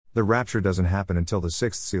The rapture doesn't happen until the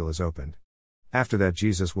sixth seal is opened. After that,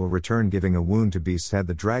 Jesus will return, giving a wound to beast's head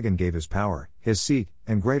the dragon gave his power, his seat,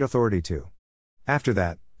 and great authority to. After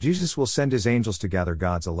that, Jesus will send his angels to gather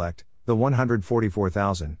God's elect, the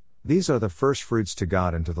 144,000. These are the first fruits to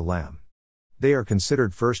God and to the Lamb. They are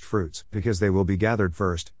considered first fruits, because they will be gathered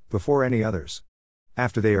first, before any others.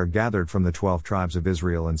 After they are gathered from the 12 tribes of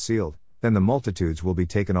Israel and sealed, then the multitudes will be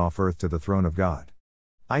taken off earth to the throne of God.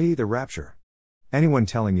 I.e. the rapture. Anyone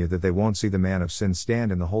telling you that they won't see the man of sin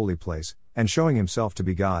stand in the holy place, and showing himself to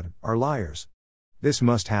be God, are liars. This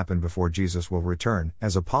must happen before Jesus will return,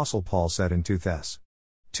 as Apostle Paul said in 2 Thess.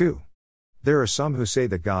 2. There are some who say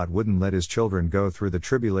that God wouldn't let his children go through the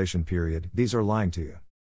tribulation period. These are lying to you.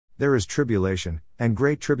 There is tribulation, and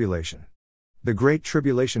great tribulation. The great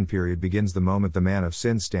tribulation period begins the moment the man of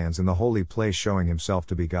sin stands in the holy place showing himself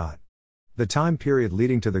to be God. The time period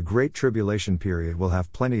leading to the great tribulation period will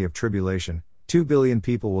have plenty of tribulation. 2 billion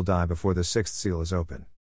people will die before the sixth seal is open.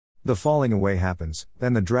 The falling away happens,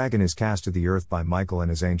 then the dragon is cast to the earth by Michael and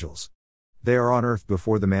his angels. They are on earth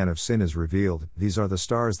before the man of sin is revealed. These are the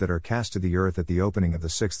stars that are cast to the earth at the opening of the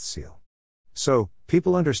sixth seal. So,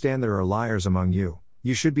 people understand there are liars among you.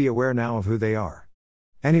 You should be aware now of who they are.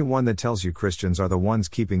 Anyone that tells you Christians are the ones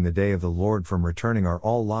keeping the day of the Lord from returning are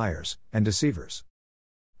all liars and deceivers.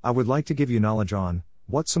 I would like to give you knowledge on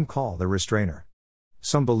what some call the restrainer.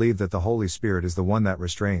 Some believe that the Holy Spirit is the one that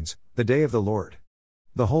restrains the day of the Lord.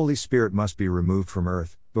 The Holy Spirit must be removed from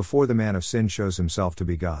earth before the man of sin shows himself to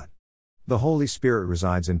be God. The Holy Spirit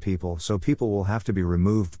resides in people, so people will have to be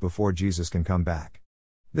removed before Jesus can come back.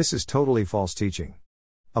 This is totally false teaching.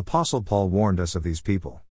 Apostle Paul warned us of these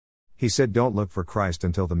people. He said, don't look for Christ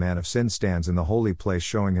until the man of sin stands in the holy place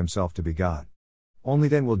showing himself to be God. Only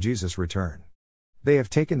then will Jesus return. They have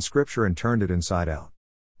taken Scripture and turned it inside out.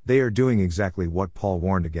 They are doing exactly what Paul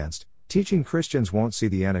warned against, teaching Christians won't see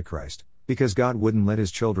the Antichrist, because God wouldn't let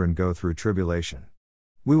his children go through tribulation.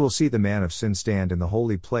 We will see the man of sin stand in the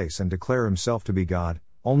holy place and declare himself to be God.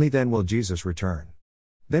 Only then will Jesus return.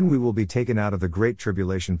 Then we will be taken out of the great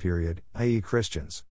tribulation period, i.e. Christians.